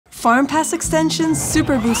Farm Pass extensions,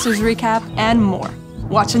 Super Boosters recap, and more.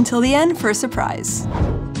 Watch until the end for a surprise.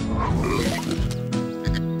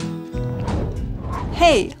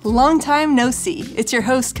 Hey, long time no see. It's your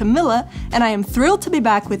host Camilla, and I am thrilled to be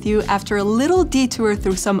back with you after a little detour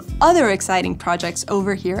through some other exciting projects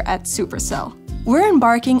over here at Supercell. We're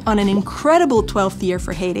embarking on an incredible 12th year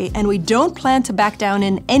for Hay Day, and we don't plan to back down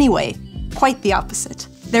in any way. Quite the opposite.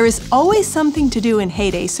 There is always something to do in Hay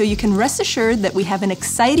Day, so you can rest assured that we have an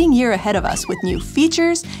exciting year ahead of us with new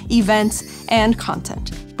features, events, and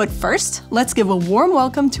content. But first, let's give a warm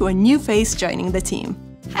welcome to a new face joining the team.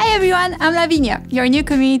 Hi everyone, I'm Lavinia, your new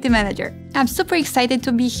community manager. I'm super excited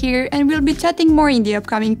to be here and we'll be chatting more in the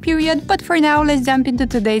upcoming period, but for now, let's jump into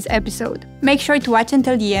today's episode. Make sure to watch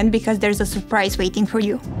until the end because there's a surprise waiting for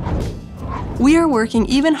you. We are working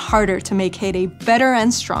even harder to make Hay Day better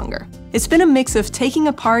and stronger. It's been a mix of taking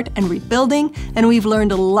apart and rebuilding, and we've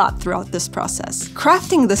learned a lot throughout this process.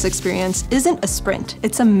 Crafting this experience isn't a sprint,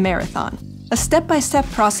 it's a marathon. A step-by-step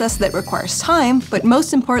process that requires time, but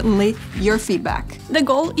most importantly, your feedback. The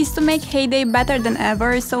goal is to make Hay Day better than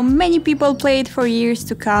ever, so many people play it for years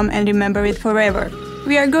to come and remember it forever.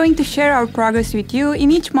 We are going to share our progress with you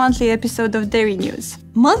in each monthly episode of Dairy News.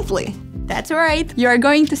 Monthly? That's right! You are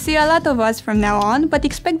going to see a lot of us from now on, but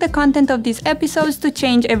expect the content of these episodes to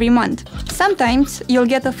change every month. Sometimes, you'll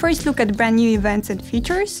get a first look at brand new events and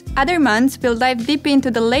features. Other months, we'll dive deep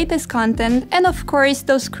into the latest content, and of course,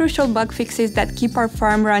 those crucial bug fixes that keep our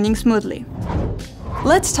farm running smoothly.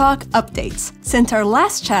 Let's talk updates. Since our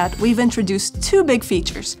last chat, we've introduced two big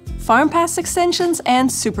features: Farm Pass extensions and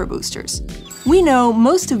Super Boosters. We know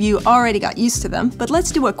most of you already got used to them, but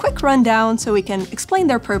let's do a quick rundown so we can explain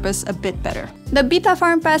their purpose a bit better. The Beta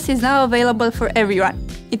Farm Pass is now available for everyone.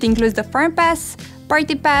 It includes the Farm Pass,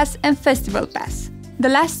 Party Pass, and Festival Pass. The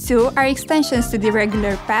last two are extensions to the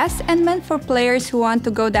regular pass and meant for players who want to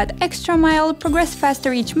go that extra mile, progress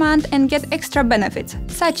faster each month, and get extra benefits,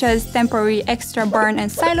 such as temporary extra barn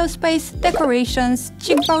and silo space, decorations,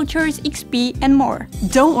 chick vouchers, XP, and more.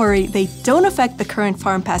 Don't worry, they don't affect the current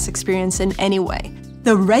Farm Pass experience in any way.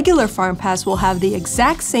 The regular Farm Pass will have the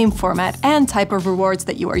exact same format and type of rewards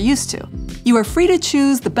that you are used to. You are free to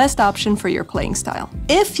choose the best option for your playing style.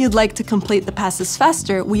 If you'd like to complete the passes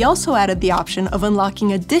faster, we also added the option of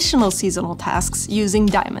unlocking additional seasonal tasks using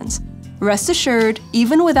diamonds. Rest assured,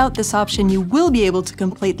 even without this option, you will be able to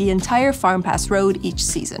complete the entire Farm Pass road each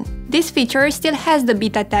season. This feature still has the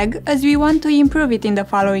beta tag, as we want to improve it in the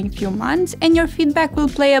following few months, and your feedback will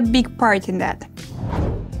play a big part in that.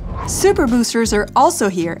 Super Boosters are also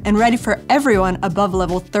here and ready for everyone above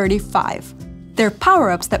level 35. They're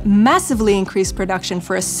power-ups that massively increase production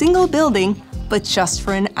for a single building, but just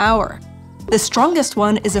for an hour. The strongest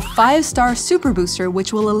one is a 5-star Super Booster,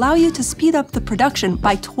 which will allow you to speed up the production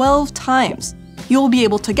by 12 times. You'll be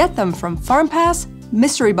able to get them from Farm Pass,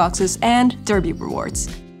 mystery boxes, and derby rewards.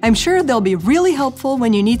 I'm sure they'll be really helpful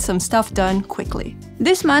when you need some stuff done quickly.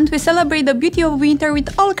 This month, we celebrate the beauty of winter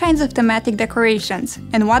with all kinds of thematic decorations.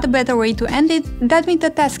 And what a better way to end it than with the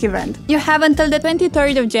task event. You have until the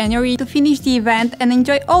 23rd of January to finish the event and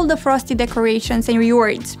enjoy all the frosty decorations and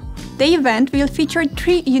rewards. The event will feature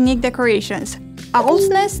 3 unique decorations: Owl's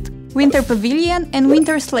Nest, Winter Pavilion, and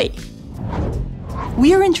Winter Sleigh.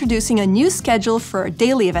 We are introducing a new schedule for our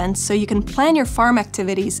daily events so you can plan your farm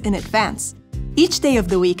activities in advance. Each day of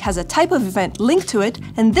the week has a type of event linked to it,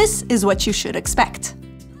 and this is what you should expect.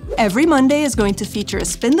 Every Monday is going to feature a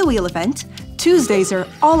Spin the Wheel event, Tuesdays are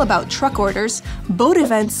all about truck orders, boat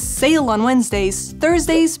events sail on Wednesdays,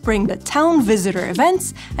 Thursdays bring the town visitor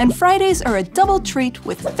events, and Fridays are a double treat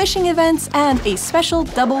with fishing events and a special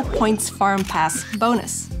double points Farm Pass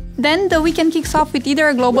bonus. Then the weekend kicks off with either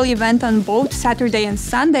a global event on both Saturday and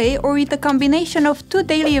Sunday, or with a combination of 2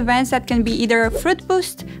 daily events that can be either a fruit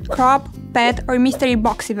boost, crop, pet, or mystery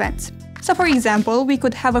box events. So for example, we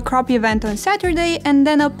could have a crop event on Saturday and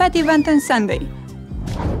then a pet event on Sunday.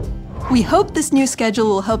 We hope this new schedule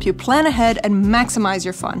will help you plan ahead and maximize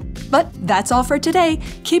your fun. But that's all for today.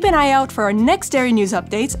 Keep an eye out for our next Dairy News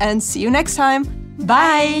updates and see you next time.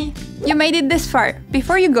 Bye! You made it this far.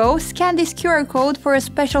 Before you go, scan this QR code for a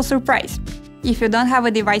special surprise. If you don't have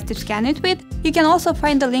a device to scan it with, you can also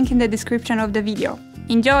find the link in the description of the video.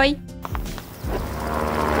 Enjoy!